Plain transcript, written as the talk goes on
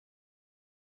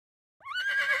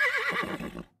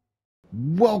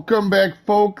Welcome back,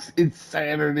 folks. It's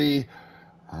Saturday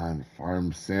on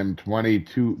Farm Sim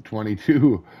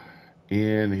 2222.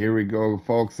 And here we go,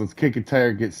 folks. Let's kick a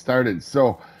tire, get started.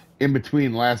 So, in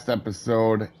between last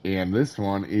episode and this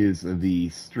one is the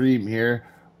stream here.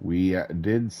 We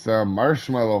did some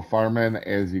marshmallow farming,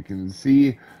 as you can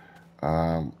see.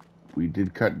 Um, we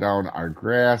did cut down our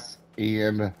grass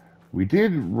and we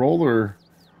did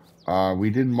we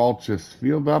did mulch this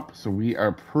field up, so we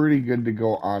are pretty good to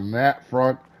go on that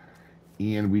front.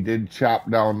 And we did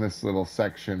chop down this little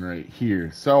section right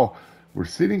here. So we're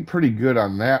sitting pretty good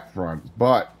on that front,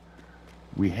 but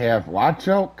we have, watch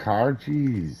out, car,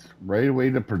 geez, right away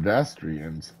to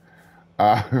pedestrians.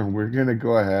 We're going to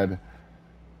go ahead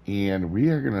and we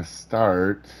are going to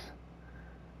start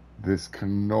this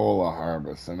canola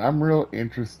harvest. And I'm real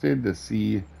interested to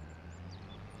see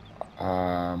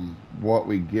what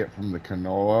we get from the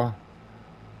canola.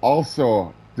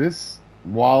 Also,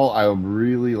 while I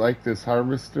really like this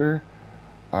harvester,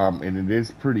 and it is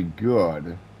pretty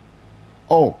good.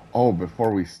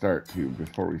 Before we start,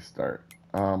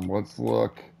 let's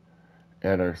look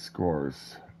at our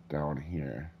scores down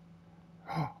here.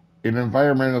 An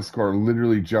environmental score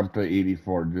literally jumped to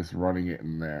 84 just running it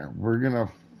in there. We're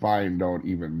gonna find out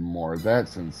even more.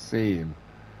 That's insane.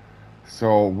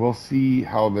 So we'll see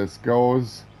how this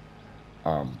goes.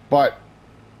 But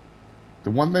the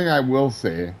one thing I will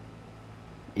say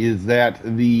is that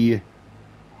the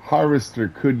harvester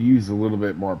could use a little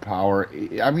bit more power.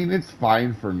 I mean, it's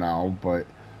fine for now, but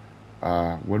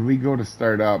when we go to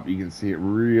start up, you can see it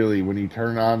really, when you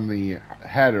turn on the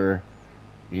header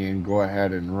and go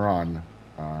ahead and run,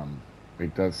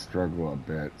 it does struggle a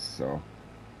bit. So,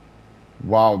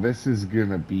 wow, this is going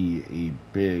to be a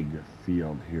big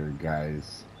field here,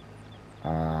 guys.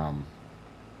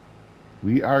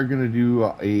 We are going to do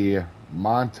a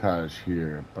montage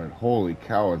here, but holy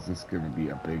cow, is this going to be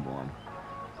a big one.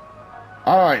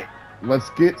 All right, let's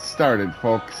get started,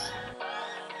 folks.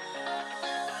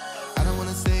 I don't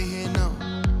wanna stay here, no.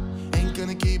 Ain't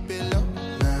gonna keep it low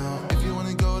now. If you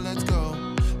wanna go, let's go.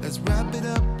 Let's wrap it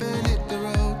up and hit the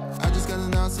road. I just got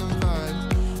an awesome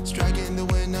vibe, striking the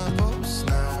winner post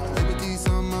now. Liberty's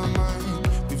on my mind.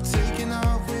 We've taken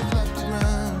off, we've left the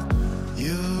ground.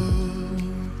 You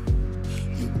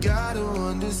gotta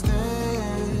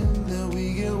understand that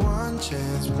we get one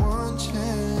chance, one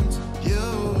chance.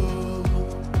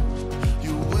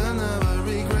 You will never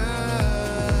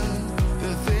regret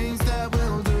the things that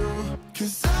we'll do.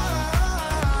 'Cause I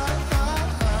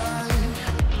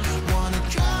wanna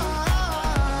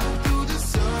drive through the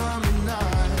summer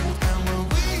night. And when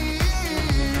we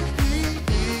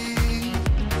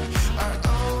are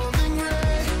old and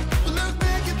gray, we'll look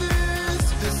back at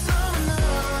this summer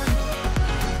night.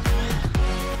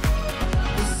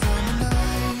 The summer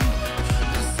night,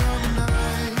 the summer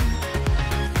night.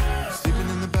 Sleeping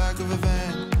in the back of a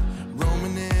van,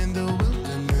 roaming in the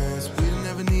wilderness. We'll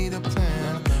never need a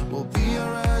plan. We'll be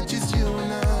alright, just you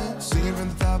and I. Singing from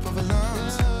the top of our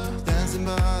lungs, dancing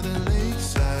by the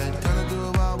lakeside. Gonna do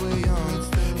it while we're young.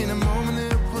 In a moment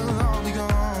it will all be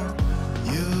gone.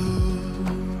 You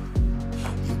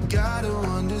gotta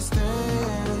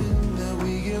understand that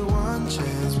we get one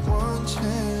chance, one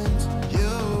chance.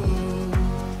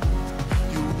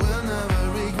 You will never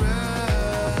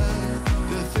regret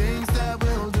the things that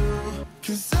we'll do.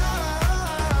 'Cause I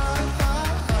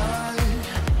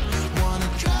wanna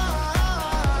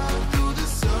drive through the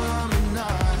summer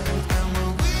night. And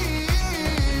when we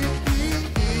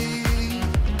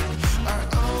are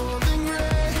old and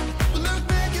gray, we'll look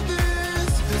back at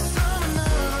this summer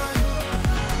night.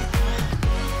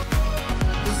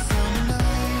 The summer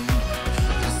night,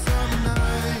 the summer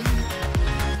night.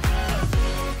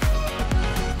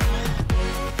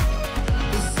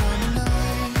 The summer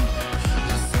night,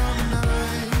 the summer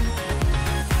night.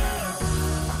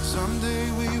 Someday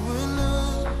we will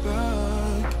look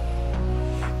back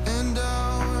and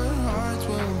our hearts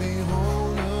will be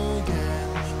whole again.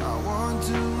 I want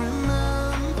to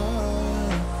remember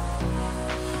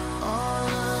all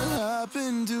that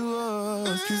happened to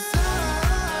us. 'Cause I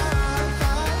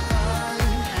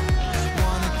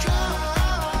wanna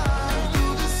drive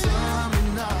through the summer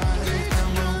night. And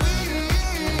when we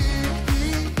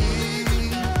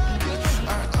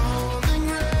are old and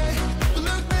gray, we'll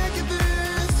look back at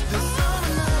this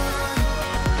summer night.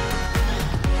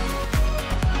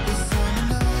 The summer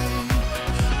night,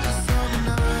 the summer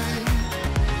night. The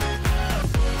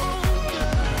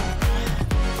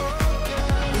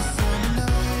summer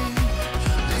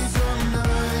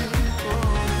night,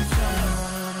 the summer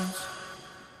night.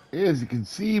 As you can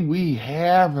see, we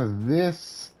have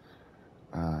this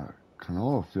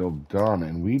canola field done,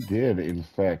 and we did in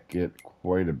fact get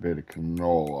quite a bit of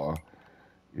canola.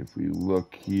 If we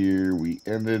look here, we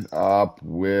ended up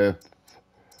with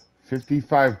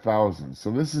 55,000. So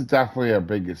this is definitely our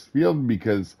biggest field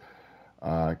because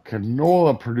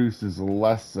canola produces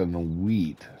less than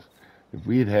wheat. If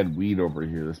we had had wheat over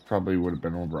here, this probably would have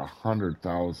been over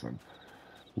 100,000,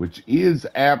 which is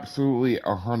absolutely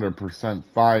 100%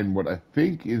 fine. What I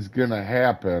think is going to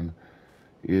happen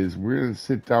is we're going to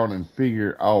sit down and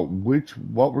figure out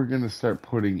what we're going to start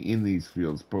putting in these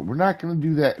fields, but we're not going to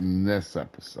do that in this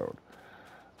episode.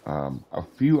 A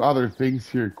few other things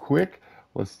here quick.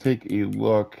 Let's take a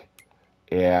look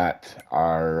at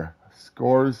our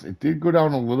scores. It did go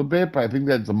down a little bit, but I think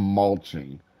that's a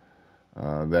mulching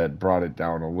that brought it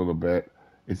down a little bit.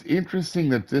 It's interesting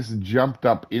that this jumped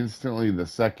up instantly the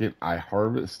second I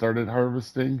started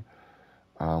harvesting.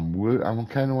 I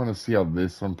kind of want to see how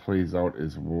this one plays out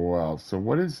as well. So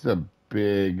what is the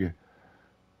big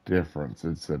difference?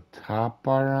 It's a top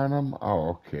bar on them?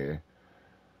 Oh, okay.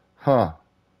 Huh.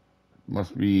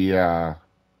 Must be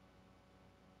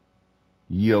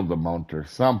yield amount or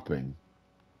something.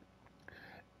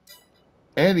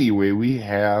 Anyway, we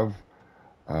have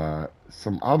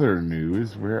some other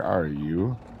news. Where are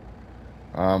you?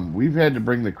 We've had to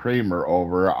bring the Kramer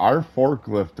over. Our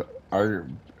forklift, our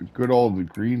good old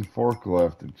green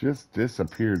forklift, it just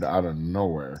disappeared out of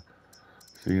nowhere.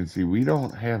 So you can see we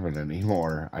don't have it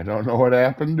anymore. I don't know what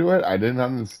happened to it. I didn't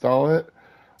uninstall it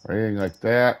or anything like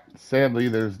that. Sadly,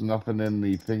 there's nothing in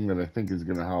the thing that I think is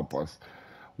going to help us.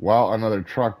 While another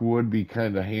truck would be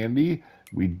kind of handy,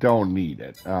 we don't need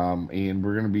it. And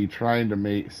we're going to be trying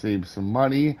to save some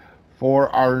money for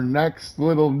our next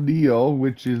little deal,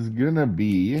 which is going to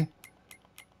be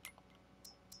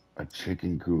a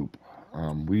chicken coop.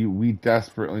 We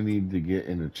desperately need to get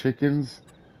into chickens.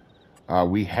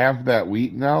 We have that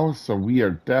wheat now, so we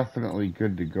are definitely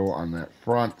good to go on that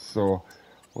front. So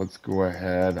let's go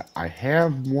ahead. I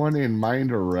have one in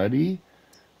mind already.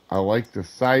 I like the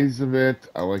size of it.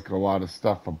 I like a lot of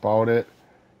stuff about it.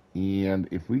 And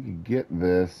if we could get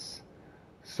this,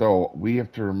 so we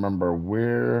have to remember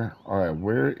where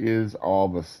is all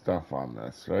the stuff on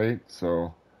this, right?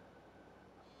 So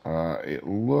it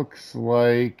looks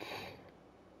like,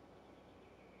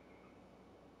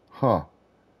 so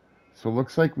it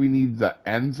looks like we need the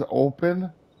ends open.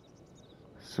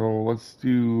 So let's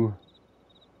do,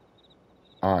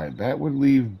 all right, that would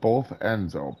leave both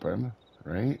ends open,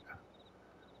 right?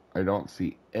 I don't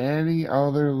see any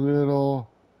other little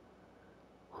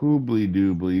hoobly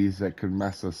dooblies that could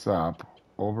mess us up.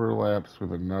 Overlaps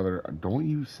with another. Don't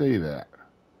you say that.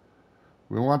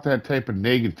 We want that type of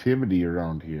negativity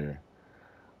around here.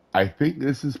 I think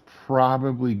this is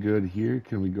probably good here.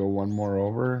 Can we go one more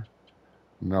over?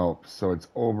 Nope. So it's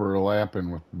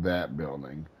overlapping with that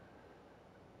building.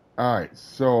 All right.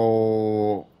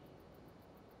 So,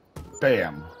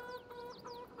 bam.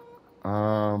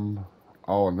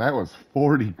 Oh, and that was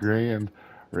 40 grand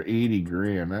or 80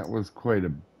 grand. That was quite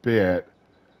a bit.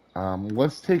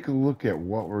 Let's take a look at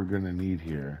what we're going to need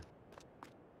here.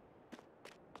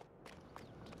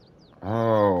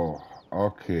 Oh,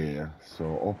 okay.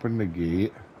 So open the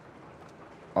gate.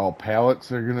 Oh,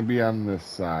 pallets are going to be on this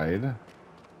side.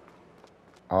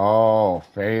 Oh,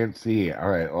 fancy. All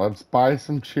right, let's buy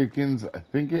some chickens. I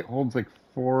think it holds like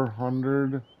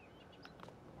 400.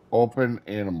 Open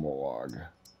animal log.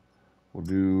 We'll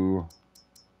do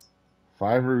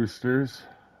 5 roosters.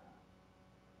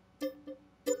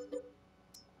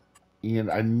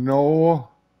 And I know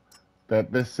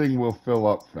that this thing will fill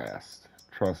up fast.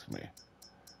 Trust me.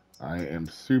 I am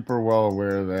super well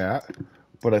aware of that.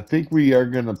 But I think we are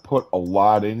going to put a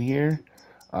lot in here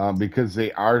because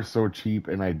they are so cheap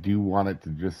and I do want it to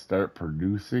just start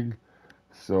producing.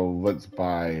 So let's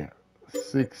buy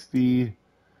 60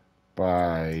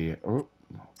 by,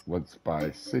 let's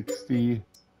buy 60.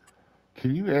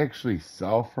 Can you actually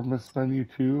sell from this menu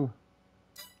too?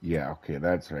 Yeah, okay,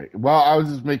 that's right. Well, I was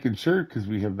just making sure because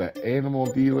we have that animal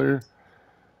dealer.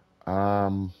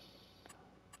 How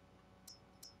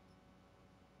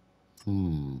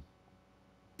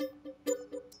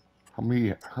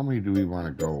many do we want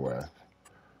to go with?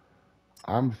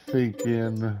 I'm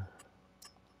thinking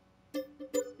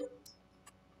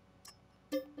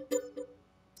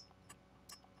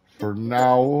for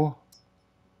now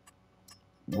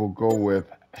we'll go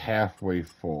with halfway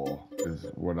full is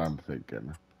what I'm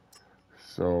thinking.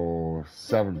 So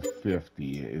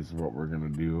 750 is what we're gonna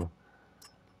do.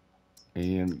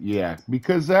 And yeah,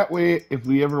 because that way if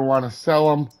we ever want to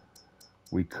sell them,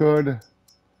 we could.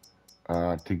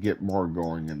 to get more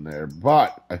going in there.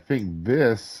 But I think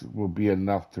this will be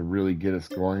enough to really get us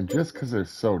going just because they're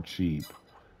so cheap.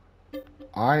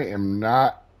 I am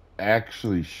not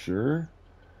actually sure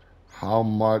how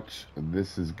much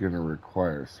this is going to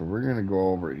require. So we're going to go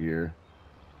over here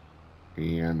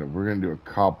and we're going to do a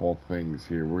couple things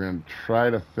here. We're going to try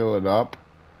to fill it up.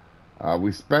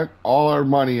 We spent all our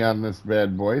money on this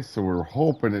bad boy, so we're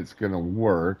hoping it's going to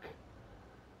work.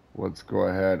 Let's go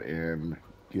ahead and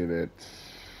get it.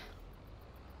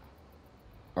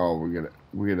 Oh,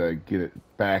 we're gonna get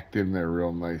it backed in there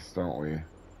real nice, don't we?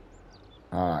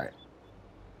 All right.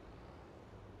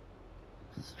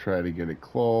 Just try to get it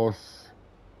close.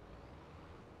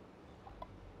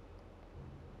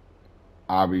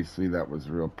 Obviously, that was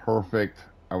real perfect.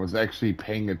 I was actually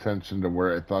paying attention to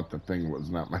where I thought the thing was,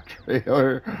 not my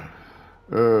trailer.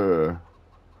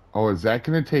 Oh, is that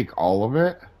gonna take all of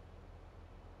it?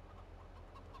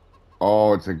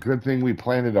 Oh, it's a good thing we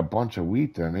planted a bunch of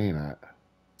wheat then, ain't it?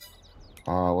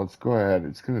 Let's go ahead.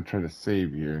 It's gonna try to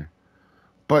save here.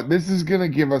 But this is going to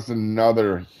give us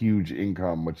another huge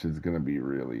income, which is going to be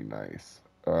really nice.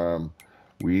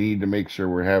 We need to make sure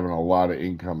we're having a lot of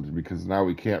incomes because now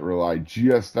we can't rely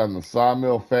just on the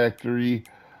sawmill factory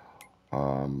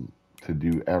to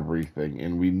do everything.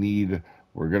 And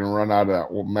we're going to run out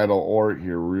of metal ore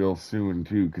here real soon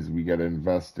too because we got to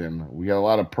invest we got a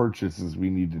lot of purchases we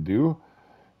need to do.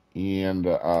 And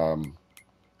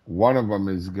one of them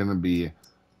is going to be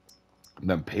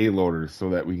the payloaders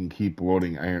so that we can keep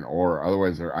loading iron ore.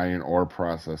 Otherwise, our iron ore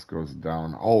process goes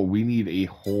down. Oh, we need a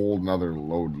whole nother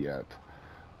load yet.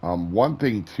 One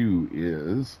thing, too,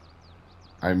 is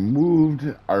I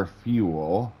moved our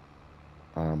fuel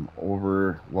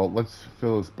over. Well, let's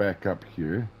fill this back up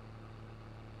here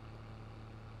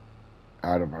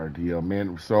out of our deal,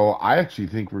 man. So I actually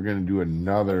think we're going to do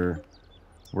another.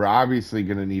 We're obviously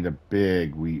going to need a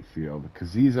big wheat field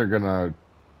because these are going to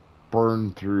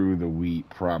burn through the wheat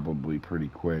probably pretty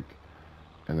quick.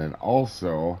 And then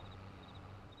also,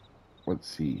 let's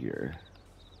see here.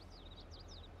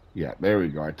 Yeah, there we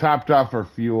go. I topped off our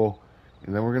fuel,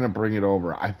 and then we're going to bring it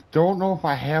over. I don't know if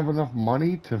I have enough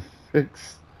money to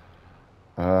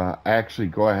actually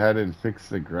go ahead and fix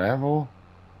the gravel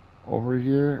over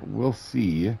here. We'll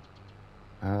see.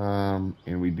 And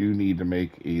we do need to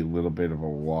make a little bit of a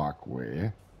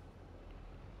walkway.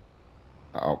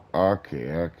 Oh,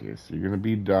 okay. So you're going to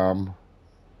be dumb.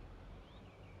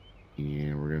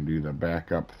 And we're going to do the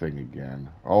backup thing again.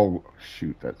 Oh,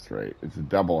 shoot, that's right. It's a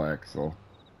double axle.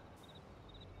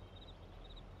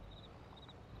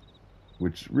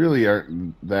 Which really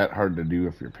aren't that hard to do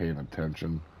if you're paying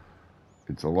attention.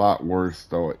 It's a lot worse,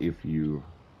 though, if you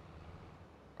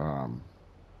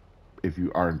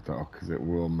aren't, though, because it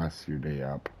will mess your day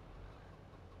up.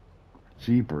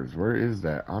 Jeepers, where is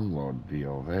that unload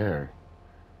deal there?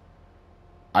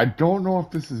 I don't know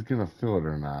if this is going to fill it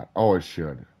or not. Oh, it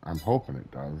should. I'm hoping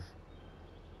it does.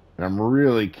 And I'm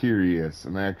really curious,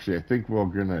 and actually I think we're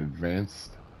going to advance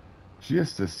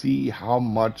just to see how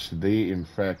much they in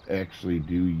fact actually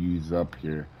do use up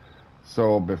here.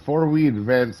 So before we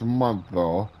advance a month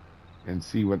though, and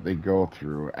see what they go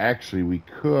through, actually we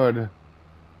could,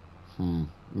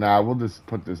 nah, we'll just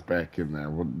put this back in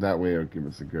there. That way it'll give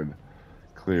us a good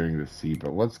clearing to see.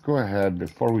 But let's go ahead,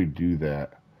 before we do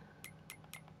that,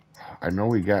 I know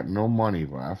we got no money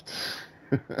left.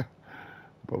 But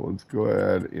let's go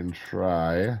ahead and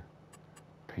try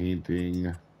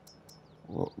painting.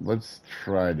 Well, let's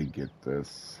try to get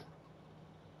this.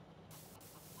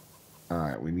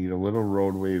 Alright, we need a little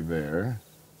roadway there.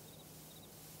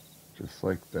 Just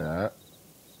like that.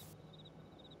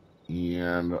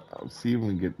 And let's see if we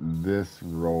can get this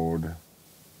road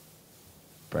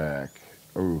back.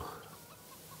 Oh,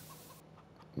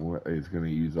 what is going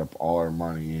to use up all our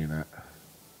money, ain't it?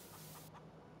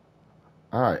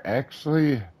 Alright,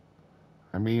 actually,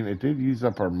 I mean, it did use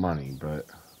up our money, but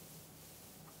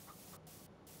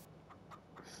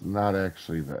it's not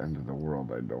actually the end of the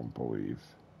world, I don't believe.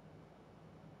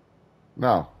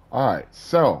 No. Alright,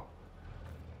 so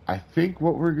I think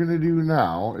what we're going to do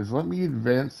now is let me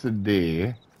advance the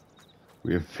day.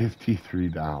 We have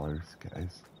 $53,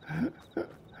 guys.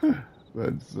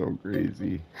 That's so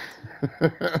crazy.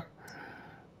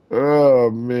 Oh,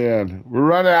 man. We're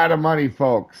running out of money,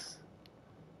 folks.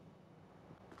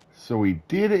 So we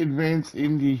did advance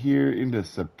into here into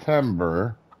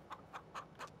September.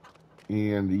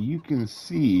 And you can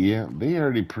see they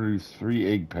already produced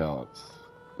 3 egg pellets.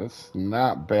 That's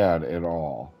not bad at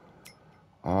all.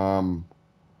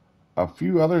 A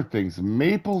few other things.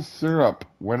 Maple syrup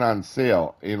went on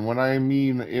sale. And when I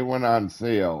mean it went on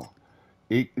sale,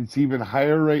 It's even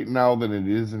higher right now than it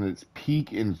is in its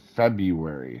peak in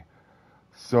February.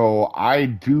 So I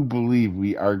do believe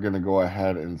we are going to go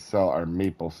ahead and sell our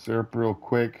maple syrup real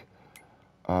quick.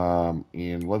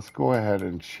 And let's go ahead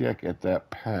and check at that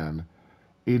pen.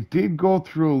 It did go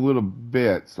through a little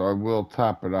bit, so I will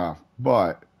top it off.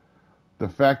 But the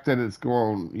fact that it's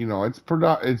going, you know, it's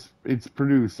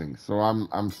producing, so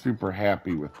I'm super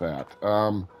happy with that.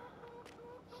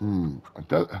 It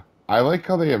does, I like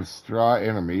how they have straw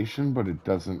animation, but it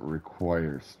doesn't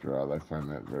require straw. I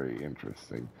find that very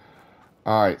interesting.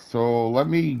 All right, so let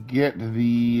me get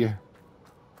the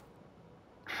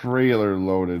trailer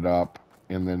loaded up,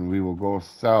 and then we will go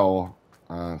sell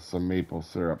some maple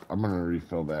syrup. I'm gonna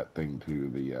refill that thing to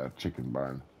the chicken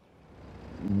barn.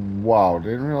 Wow,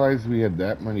 didn't realize we had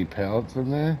that many pallets in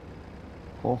there.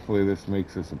 Hopefully this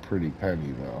makes us a pretty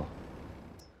penny, though.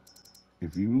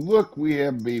 If you look, we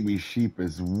have baby sheep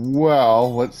as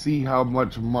well. Let's see how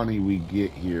much money we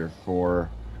get here for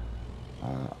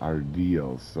our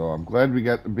deals. So I'm glad we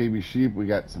got the baby sheep. We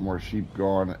got some more sheep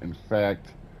going. In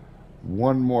fact,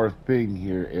 one more thing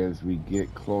here as we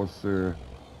get closer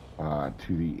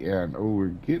to the end. Oh, we're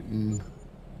getting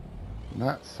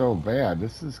not so bad.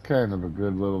 This is kind of a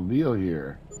good little deal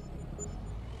here.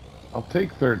 I'll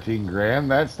take 13 grand.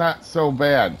 That's not so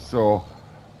bad. So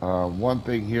one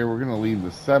thing here, we're going to leave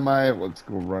the semi. Let's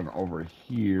go run over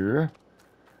here.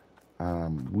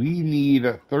 We need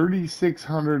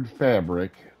 3,600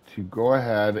 fabric to go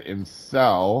ahead and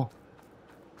sell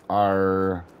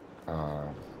our,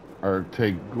 or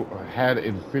to go ahead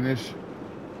and finish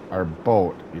our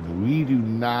boat. And we do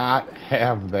not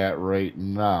have that right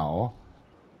now.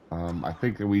 I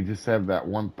think that we just have that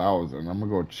 1,000. I'm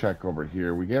gonna go check over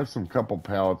here. We have some couple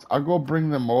pallets. I'll go bring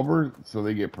them over so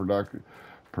they get producing.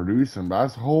 But I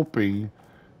was hoping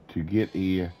to get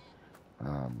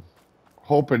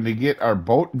our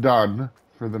boat done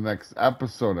for the next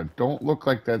episode. It don't look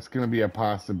like that's gonna be a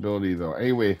possibility though.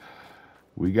 Anyway,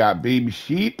 we got baby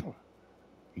sheep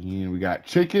and we got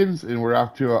chickens, and we're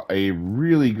off to a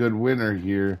really good winter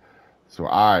here. So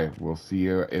I will see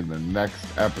you in the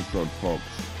next episode, folks.